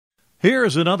Here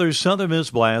is another Southern Miss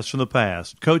blast from the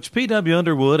past. Coach P.W.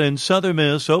 Underwood and Southern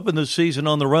Miss opened the season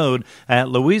on the road at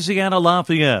Louisiana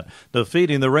Lafayette,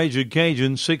 defeating the Ragin'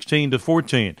 Cajuns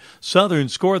 16-14. Southern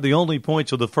scored the only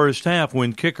points of the first half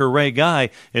when kicker Ray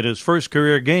Guy, in his first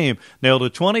career game, nailed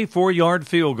a 24-yard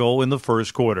field goal in the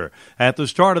first quarter. At the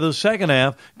start of the second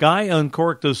half, Guy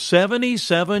uncorked a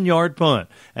 77-yard punt,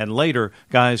 and later,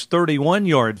 Guy's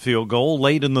 31-yard field goal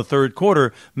late in the third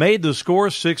quarter made the score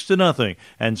 6-0,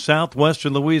 and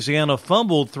Southwestern Louisiana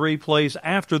fumbled 3 plays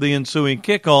after the ensuing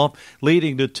kickoff,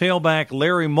 leading to tailback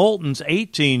Larry Moulton's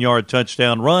 18-yard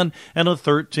touchdown run and a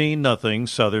 13-0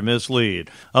 Southern Miss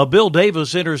lead. A Bill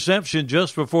Davis interception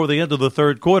just before the end of the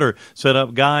third quarter set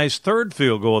up Guy's third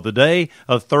field goal of the day,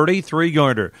 a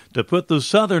 33-yarder, to put the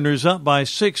Southerners up by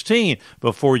 16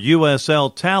 before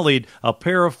USL tallied a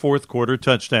pair of fourth-quarter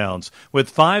touchdowns.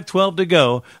 With 5:12 to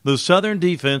go, the Southern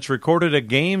defense recorded a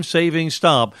game-saving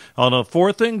stop on a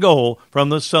 4th and goal from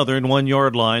the Southern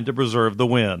 1-yard line to preserve the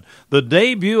win. The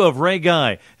debut of Ray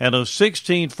Guy and a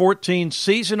 16-14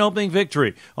 season-opening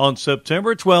victory on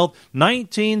September 12,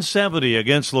 1970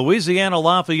 against Louisiana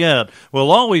Lafayette will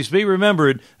always be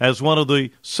remembered as one of the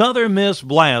Southern Miss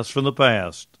blasts from the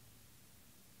past.